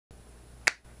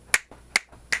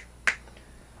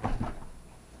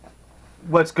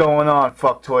What's going on,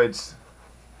 fucktoids?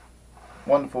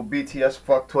 Wonderful BTS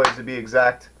fucktoids to be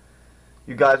exact.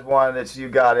 You guys wanted it, so you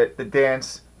got it. The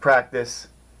dance practice.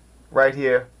 Right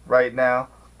here, right now.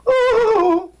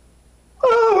 Ooh!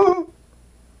 Ooh!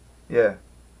 Yeah.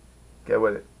 Get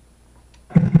with it.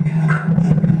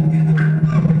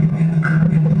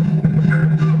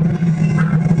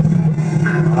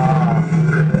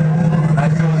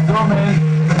 Nice little zoom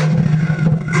in.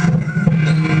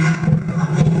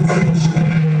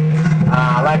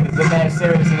 I like it. The man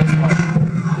serious in this one.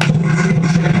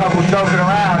 Just a couple joking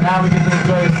around. Now we get to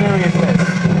enjoy the seriousness.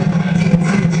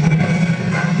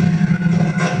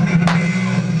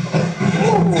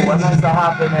 Ooh, a nice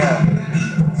hop in there.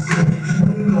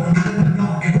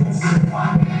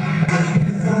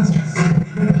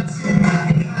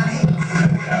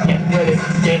 Get with it,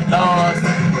 get lost.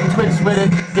 Twitch with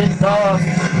it, get lost.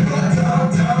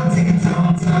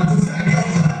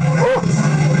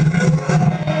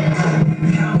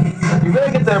 You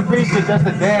really get to appreciate just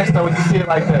the dance though when you see it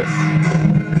like this.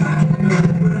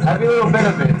 Every little bit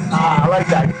of it. I like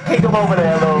that. Kick them over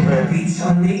there a little bit. Beats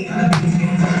on me.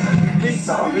 Beats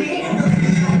on me.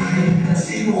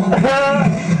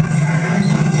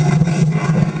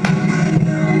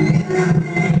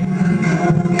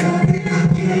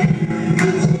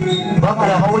 Love how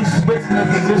they always switch in their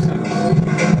positions.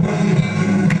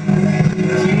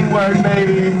 Teamwork,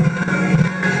 baby.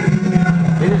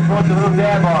 They just brought the little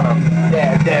dab on them.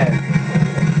 Dab, dab.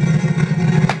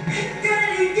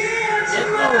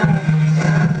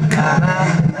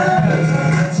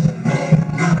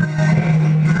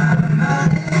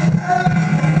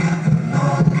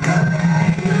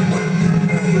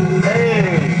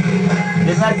 Hey,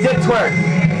 it's that dick twerk.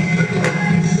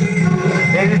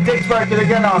 They just dick twerk it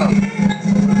again on them.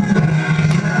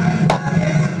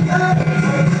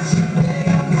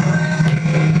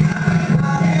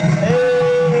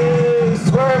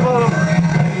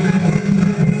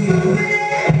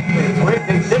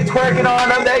 Dick twerking on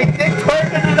them, they dick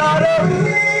twerking it on them.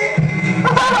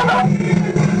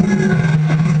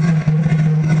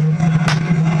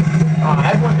 Oh,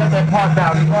 everyone got their part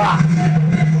down.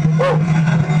 Woo.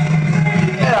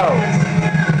 Yo.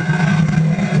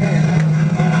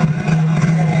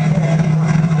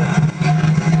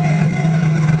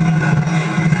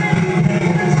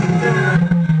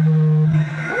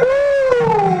 Woo.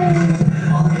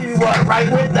 You were right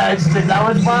with that shit. That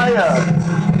was fire.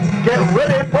 Get with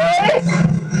it, boy!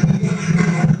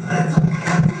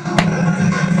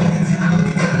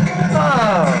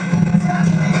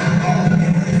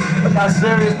 Look how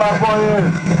serious my boy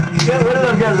is. Get with it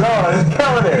or get low. He's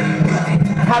killing it.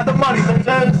 Have the money,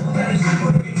 bitches.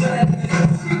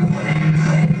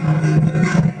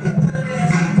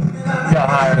 Got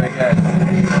hired again.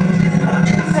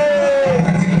 Hey!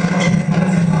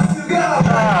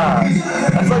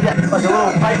 That's like a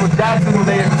little Michael Jackson who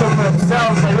they took for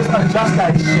themselves. Like, let's adjust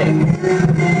that shit.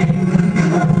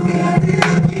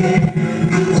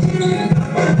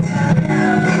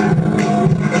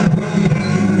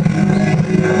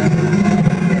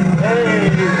 Hey,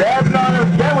 dabbing on him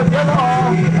again with the other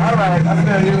arm. Alright, I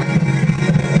feel you.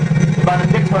 About to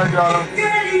dick twerk on him.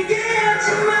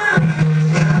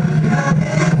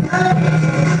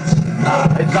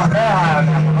 It's not that high on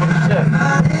that one. Holy shit.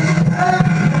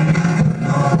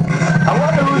 I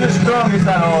wonder who's the strongest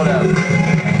out of all of them.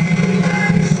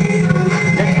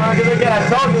 Dick twerk it again. I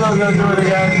told you I was going to do it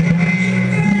again.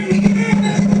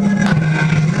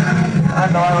 I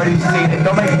know I already seen it.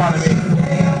 Don't make fun of me.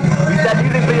 That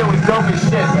music video was dope as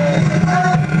shit, man.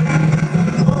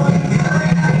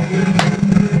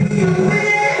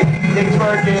 Dick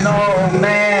twerking, oh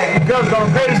man. Girls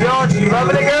going crazy, aren't you? You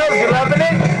loving it, girls? You loving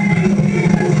it?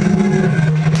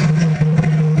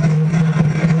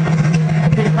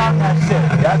 Kick on that shit.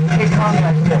 Yeah, kick on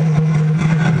that shit.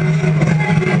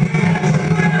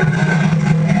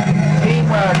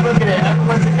 Teamwork, look at it.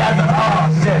 Everyone's together. Oh,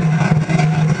 shit.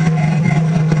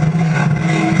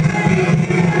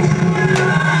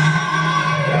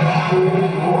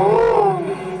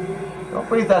 Don't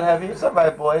breathe that heavy. It's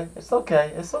alright, boy. It's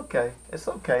okay. It's okay. It's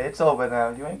okay. It's over now.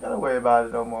 You ain't gotta worry about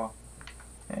it no more.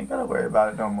 You ain't gotta worry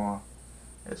about it no more.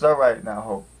 It's alright now,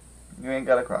 Hope. You ain't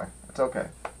gotta cry. It's okay.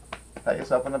 Pat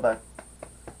yourself on the back.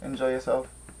 Enjoy yourself.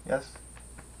 Yes?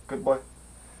 Good boy.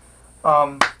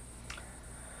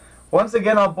 Once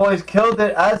again, our boys killed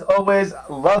it. As always,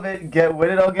 love it. Get with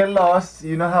it or get lost.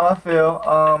 You know how I feel.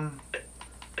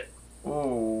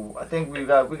 Ooh, I think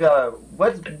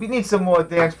we need some more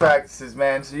dance practices,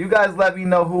 man. So you guys let me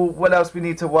know what else we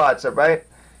need to watch, alright?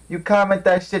 You comment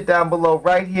that shit down below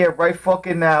right here, right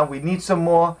fucking now. We need some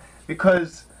more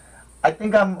because I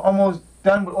think I'm almost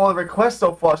done with all the requests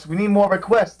so far, so we need more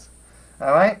requests.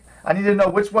 Alright? I need to know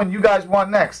which one you guys want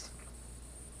next.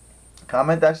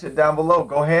 Comment that shit down below.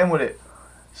 Go ham with it.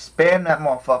 Spam that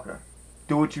motherfucker.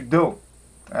 Do what you do.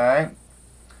 Alright?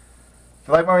 If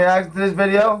you like my reaction to this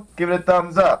video, give it a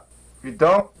thumbs up. If you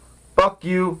don't, fuck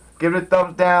you. Give it a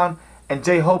thumbs down. And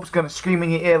J-Hope's gonna scream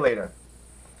in your ear later.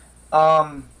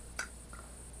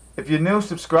 If you're new,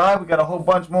 subscribe. We got a whole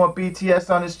bunch more BTS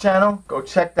on this channel. Go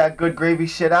check that good gravy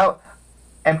shit out.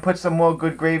 And put some more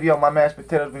good gravy on my mashed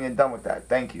potatoes when you're done with that.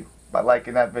 Thank you. By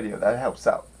liking that video. That helps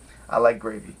out. I like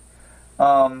gravy.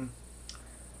 Yeah,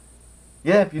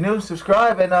 if you're new,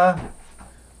 subscribe. And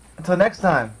until next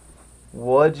time.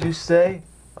 What'd you say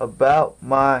about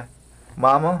my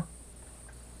mama?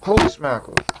 Holy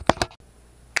smackle.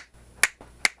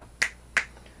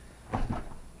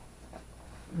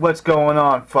 What's going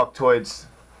on, fucktoids?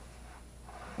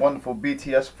 Wonderful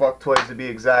BTS fucktoids to be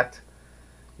exact.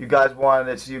 You guys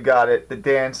wanted it, so you got it. The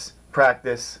dance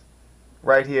practice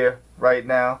right here, right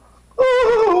now.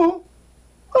 Ooh,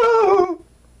 ooh.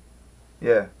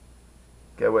 Yeah,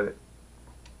 get with it.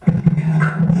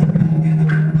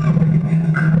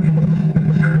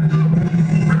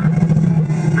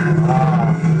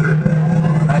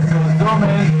 Nice little zoom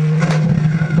in.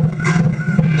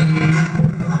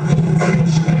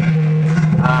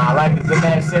 I like it. The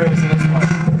man serious in this one.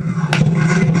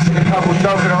 We should have a couple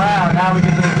joking around. Now we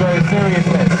get to enjoy the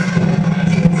seriousness.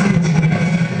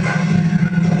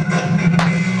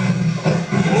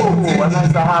 Ooh, a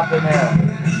nice to hop in there.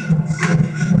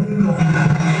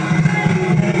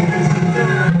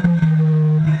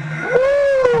 Ooh!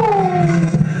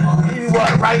 You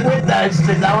went right with that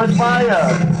shit. That was fire.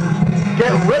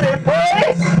 Get with it, boy!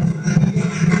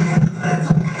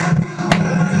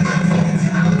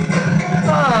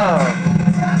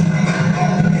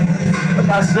 Look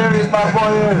how serious my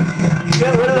boy is.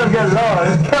 Get rid of him, get low.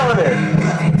 He's killing it.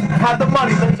 Have the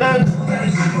money, bitches.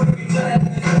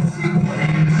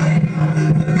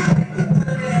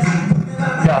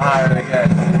 Got hired again.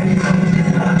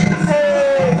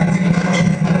 Hey!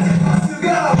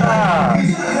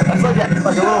 That's like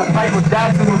a little Michael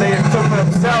Jackson who they took for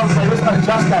themselves. Like, let's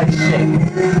adjust that shit.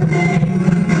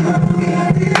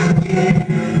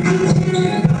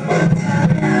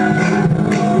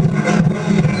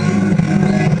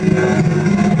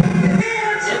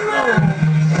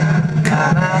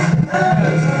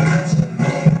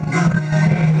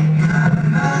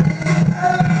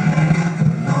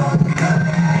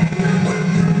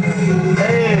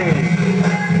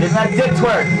 That dick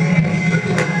twerk.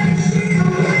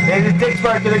 They just dick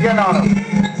twerk it again on him.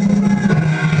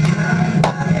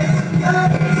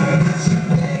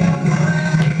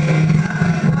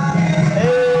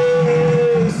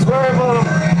 Hey, swerve him.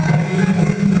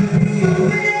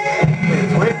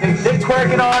 They dick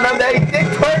twerking on him. They dick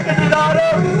twerking it on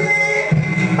him.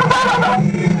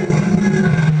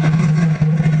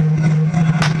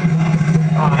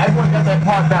 Oh, everyone got that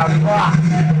part down.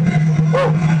 Whoa.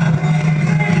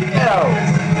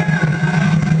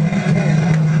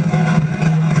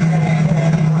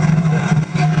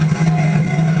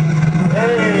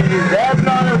 Hey, dabbing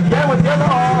on him again with the other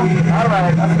arm.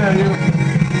 Alright, I feel you.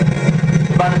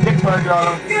 About to dick twerk on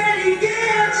him.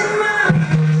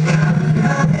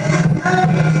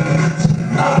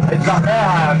 It's not that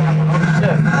high on that one. Oh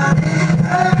shit.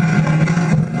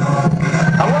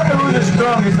 I wonder who's the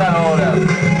strongest out of all that.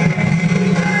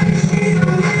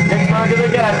 Dick twerk it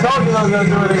again. I told you I was going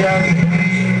to do it again.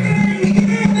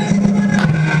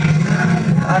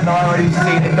 I know I already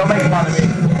seen it. Don't make fun of me.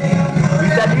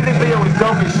 That music video was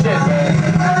dope as shit, man.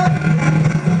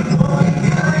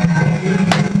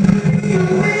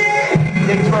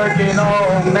 Dick twerking,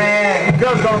 oh man.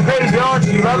 Girls going crazy, aren't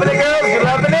you? You loving it, girls? You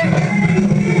loving it?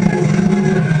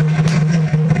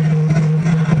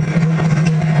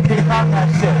 Kick on that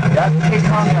shit. Yeah, kick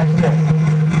on that shit.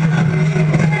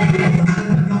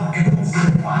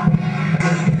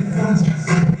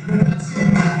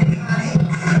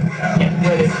 Get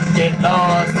with it, get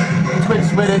lost.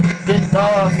 Twitch with it, get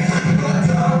lost.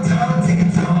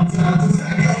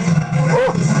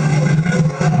 Oh.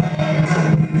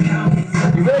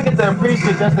 You really get to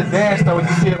appreciate just the dance though when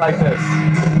you see it like this.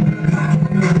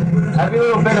 Every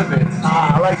little bit of it.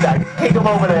 I like that. Kick him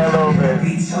over there a little bit.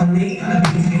 Peace on me.